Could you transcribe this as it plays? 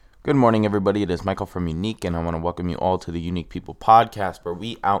Good morning, everybody. It is Michael from Uniic, and I want to welcome you all to the Unique People podcast, where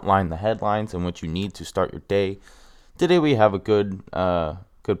we outline the headlines and what you need to start your day. Today, we have a good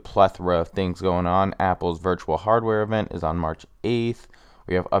plethora of things going on. Apple's virtual hardware event is on March 8th.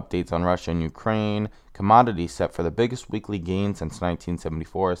 We have updates on Russia and Ukraine. Commodities set for the biggest weekly gain since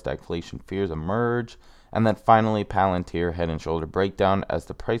 1974 as stagflation fears emerge. And then finally, Palantir head and shoulder breakdown as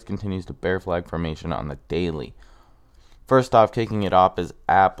the price continues to bear flag formation on the daily. First off, kicking it off is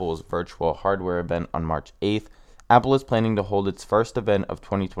Apple's virtual hardware event on March 8th. Apple is planning to hold its first event of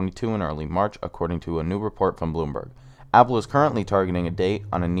 2022 in early March, according to a new report from Bloomberg. Apple is currently targeting a date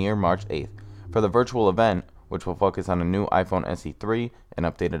on a near March 8th. For the virtual event, which will focus on a new iPhone SE 3, an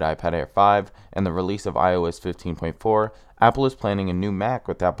updated iPad Air 5, and the release of iOS 15.4, Apple is planning a new Mac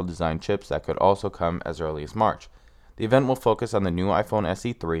with Apple-designed chips that could also come as early as March. The event will focus on the new iPhone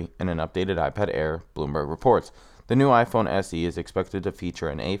SE 3 and an updated iPad Air, Bloomberg reports. The new iPhone SE is expected to feature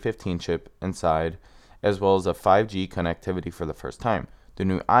an A15 chip inside, as well as a 5G connectivity for the first time. The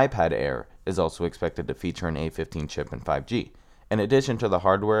new iPad Air is also expected to feature an A15 chip and 5G. In addition to the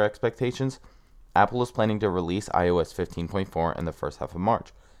hardware expectations, Apple is planning to release iOS 15.4 in the first half of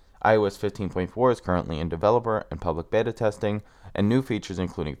March. iOS 15.4 is currently in developer and public beta testing, and new features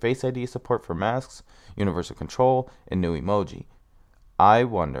including Face ID support for masks, universal control, and new emoji. I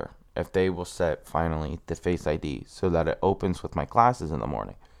wonder if they will set finally the Face ID so that it opens with my classes in the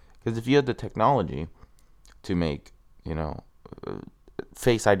morning. Because if you had the technology to make,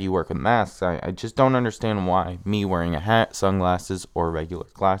 Face ID work with masks, I just don't understand why me wearing a hat, sunglasses, or regular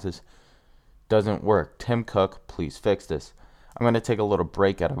glasses doesn't work. Tim Cook, please fix this. I'm going to take a little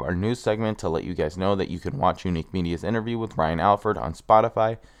break out of our news segment to let you guys know that you can watch Unique Media's interview with Ryan Alford on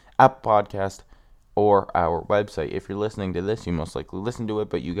Spotify, Apple Podcast, or our website. If you're listening to this, you most likely listen to it,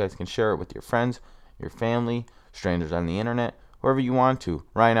 but you guys can share it with your friends, your family, strangers on the internet, whoever you want to.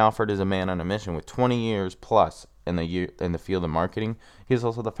 Ryan Alford is a man on a mission with 20 years plus in the field of marketing. He is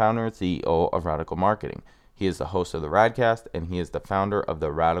also the founder and CEO of Radical Marketing. He is the host of the Radcast, and he is the founder of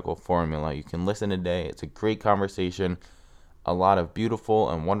the Radical Formula. You can listen today. It's a great conversation, a lot of beautiful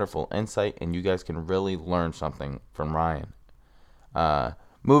and wonderful insight, and you guys can really learn something from Ryan.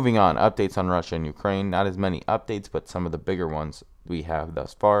 Moving on, updates on Russia and Ukraine. Not as many updates, but some of the bigger ones we have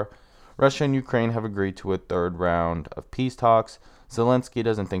thus far. Russia and Ukraine have agreed to a third round of peace talks. Zelensky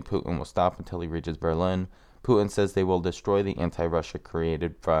doesn't think Putin will stop until he reaches Berlin. Putin says they will destroy the anti-Russia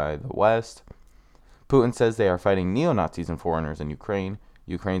created by the West. Putin says they are fighting neo-Nazis and foreigners in Ukraine.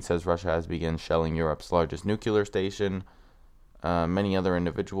 Ukraine says Russia has begun shelling Europe's largest nuclear station. Many other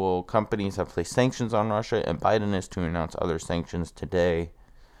individual companies have placed sanctions on Russia, and Biden is to announce other sanctions today.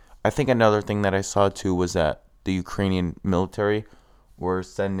 I think another thing that I saw too was that the Ukrainian military were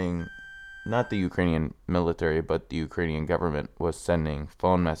sending, not the Ukrainian military, but the Ukrainian government was sending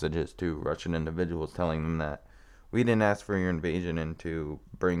phone messages to Russian individuals telling them that we didn't ask for your invasion and to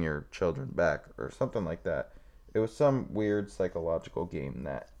bring your children back or something like that. It was some weird psychological game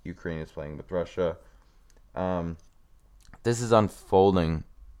that Ukraine is playing with Russia. This is unfolding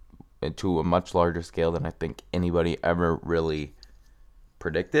to a much larger scale than I think anybody ever really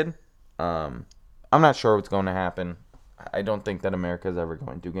predicted. I'm not sure what's going to happen. I don't think that America is ever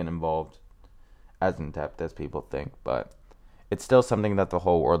going to get involved as in depth as people think, but it's still something that the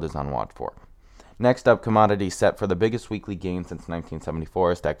whole world is on watch for. Next up, commodities set for the biggest weekly gain since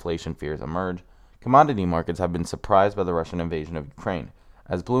 1974 as stagflation fears emerge. Commodity markets have been surprised by the Russian invasion of Ukraine,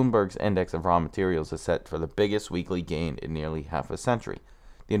 as Bloomberg's index of raw materials is set for the biggest weekly gain in nearly half a century.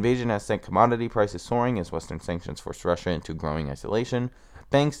 The invasion has sent commodity prices soaring as Western sanctions force Russia into growing isolation.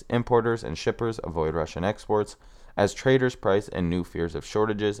 Banks, importers, and shippers avoid Russian exports as traders price in new fears of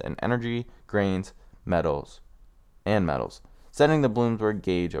shortages in energy, grains, metals, setting the Bloomberg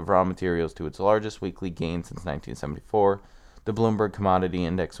gauge of raw materials to its largest weekly gain since 1974. The Bloomberg Commodity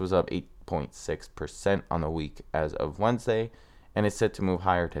Index was up 8.6% on the week as of Wednesday, and is set to move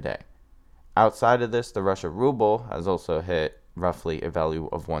higher today. Outside of this, the Russia ruble has also hit roughly a value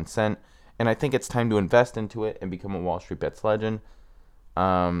of 1 cent, and I think it's time to invest into it and become a Wall Street Bets legend.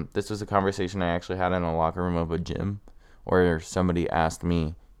 This was a conversation I actually had in a locker room of a gym where somebody asked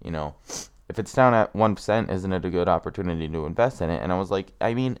me, if it's down at 1%, isn't it a good opportunity to invest in it? And I was like,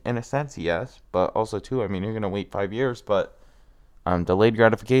 in a sense, yes, but also too, you're going to wait 5 years, but delayed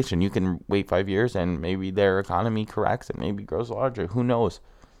gratification. You can wait 5 years and maybe their economy corrects and maybe grows larger. Who knows?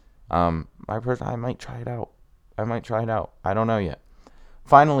 I might try it out. I don't know yet.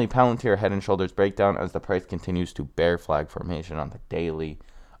 Finally, Palantir head and shoulders breakdown as the price continues to bear flag formation on the daily.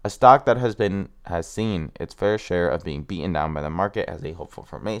 A stock that has seen its fair share of being beaten down by the market as a hopeful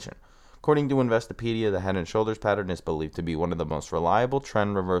formation. According to Investopedia, the head and shoulders pattern is believed to be one of the most reliable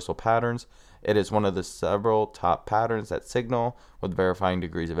trend reversal patterns. It is one of the several top patterns that signal, with verifying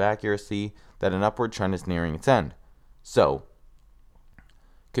degrees of accuracy, that an upward trend is nearing its end. So,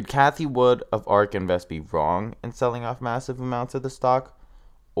 could Cathie Wood of ARK Invest be wrong in selling off massive amounts of the stock?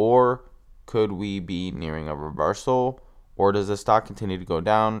 Or could we be nearing a reversal? Or does the stock continue to go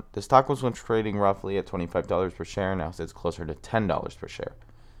down? The stock was once trading roughly at $25 per share. Now it's closer to $10 per share.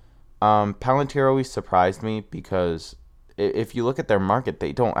 Palantir always surprised me because if you look at their market,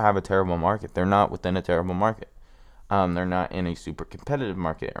 they don't have a terrible market. They're not within a terrible market. They're not in a super competitive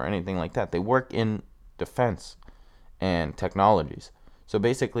market or anything like that. They work in defense and technologies. So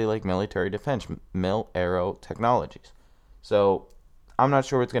basically like military defense, mil-aero technologies. So I'm not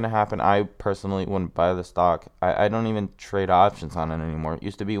sure what's going to happen. I personally wouldn't buy the stock. I don't even trade options on it anymore. It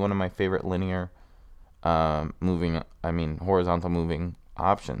used to be one of my favorite linear horizontal moving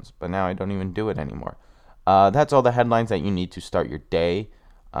options. But now I don't even do it anymore. That's all the headlines that you need to start your day.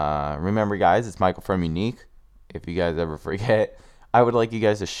 Remember, guys, it's Michael from Uniic. If you guys ever forget, I would like you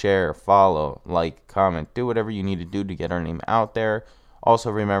guys to share, follow, like, comment, do whatever you need to do to get our name out there.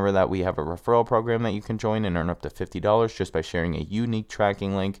 Also, remember that we have a referral program that you can join and earn up to $50 just by sharing a unique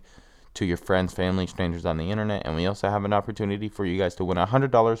tracking link to your friends, family, strangers on the internet. And we also have an opportunity for you guys to win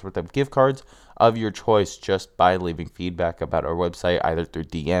 $100 worth of gift cards of your choice just by leaving feedback about our website, either through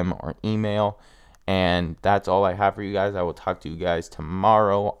DM or email. And that's all I have for you guys. I will talk to you guys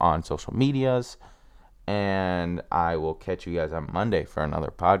tomorrow on social medias. And I will catch you guys on Monday for another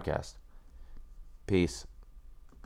podcast. Peace.